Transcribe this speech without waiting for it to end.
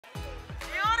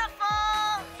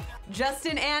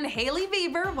Justin and Hailey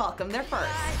Bieber welcomed their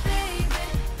first.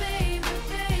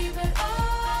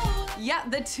 Yeah,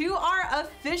 the two are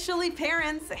officially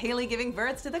parents, Hailey giving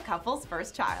birth to the couple's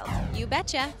first child. You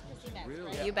betcha.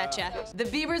 You betcha. The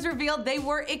Biebers revealed they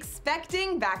were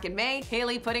expecting back in May,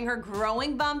 Hailey putting her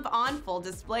growing bump on full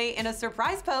display in a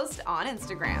surprise post on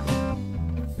Instagram.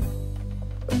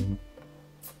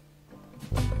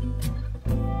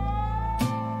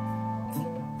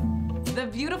 The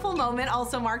beautiful moment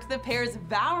also marked the pair's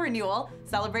vow renewal,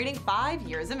 celebrating 5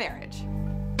 years of marriage.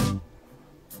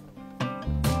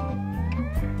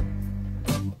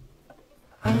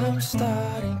 I'm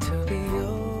starting to be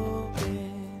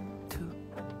open to.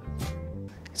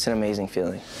 It's an amazing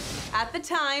feeling. At the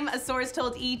time, a source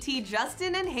told ET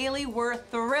Justin and Hailey were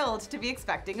thrilled to be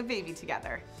expecting a baby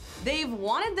together. They've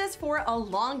wanted this for a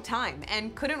long time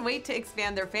and couldn't wait to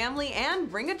expand their family and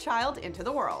bring a child into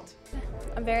the world.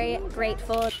 I'm very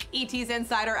grateful. ET's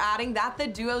insider adding that the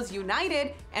duo's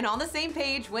united and on the same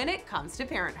page when it comes to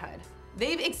parenthood.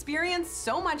 They've experienced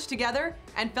so much together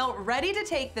and felt ready to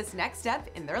take this next step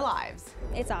in their lives.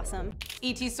 It's awesome.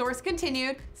 ET source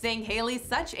continued, saying Hailey's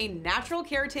such a natural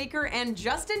caretaker and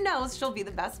Justin knows she'll be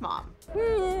the best mom.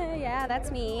 Yeah,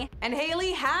 that's me. And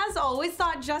Hailey has always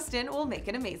thought Justin will make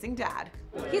an amazing dad.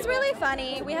 He's really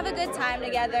funny. We have a good time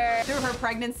together. Through her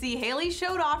pregnancy, Hailey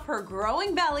showed off her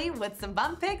growing belly with some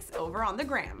bump pics over on the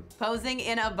gram, posing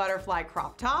in a butterfly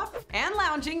crop top and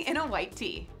lounging in a white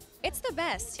tee. It's the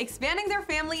best. Expanding their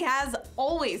family has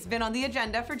always been on the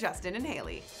agenda for Justin and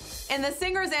Hailey. In the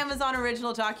singer's Amazon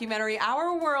original documentary,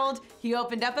 Our World, he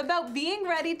opened up about being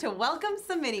ready to welcome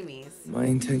some mini-me's. My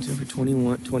intention for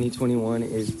 2021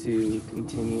 is to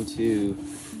continue to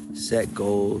set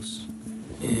goals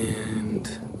and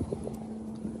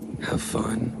have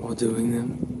fun while doing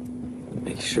them.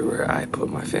 Make sure I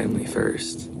put my family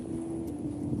first.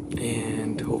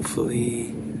 And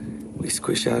hopefully we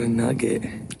squish out a nugget.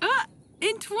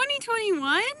 In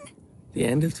 2021? The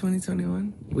end of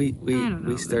 2021?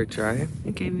 We start trying?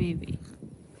 Okay, maybe.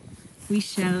 We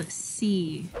shall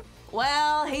see.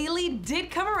 Well, Hailey did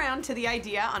come around to the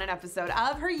idea on an episode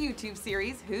of her YouTube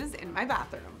series, Who's in My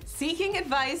Bathroom? Seeking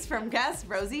advice from guest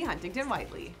Rosie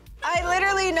Huntington-Whiteley. I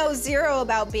literally know zero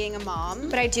about being a mom,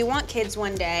 but I do want kids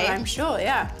one day. I'm sure,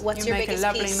 yeah. What's You'll your make a biggest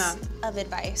lovely piece mum. of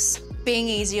advice? Being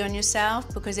easy on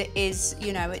yourself, because it is,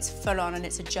 you know, it's full on and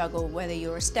it's a juggle. Whether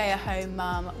you're a stay-at-home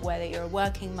mum, whether you're a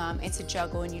working mum, it's a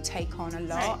juggle and you take on a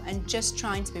lot. Right. And just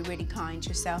trying to be really kind to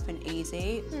yourself and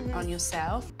easy on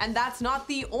yourself. And that's not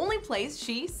the only place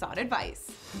she sought advice.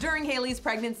 During Hailey's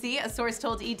pregnancy, a source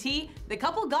told ET, the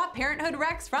couple got parenthood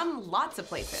recs from lots of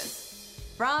places.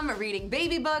 From reading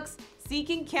baby books,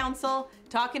 seeking counsel,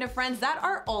 talking to friends that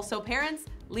are also parents,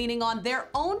 leaning on their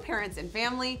own parents and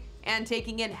family, and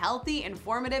taking in healthy,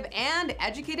 informative, and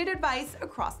educated advice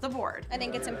across the board. I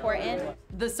think it's important.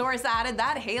 The source added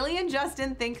that Hailey and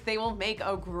Justin think they will make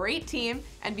a great team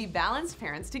and be balanced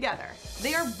parents together.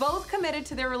 They are both committed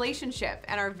to their relationship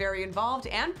and are very involved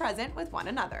and present with one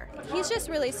another. He's just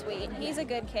really sweet. He's a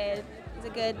good kid. He's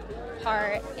a good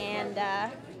heart, and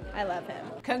I love him.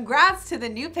 Congrats to the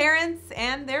new parents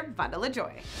and their bundle of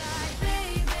joy.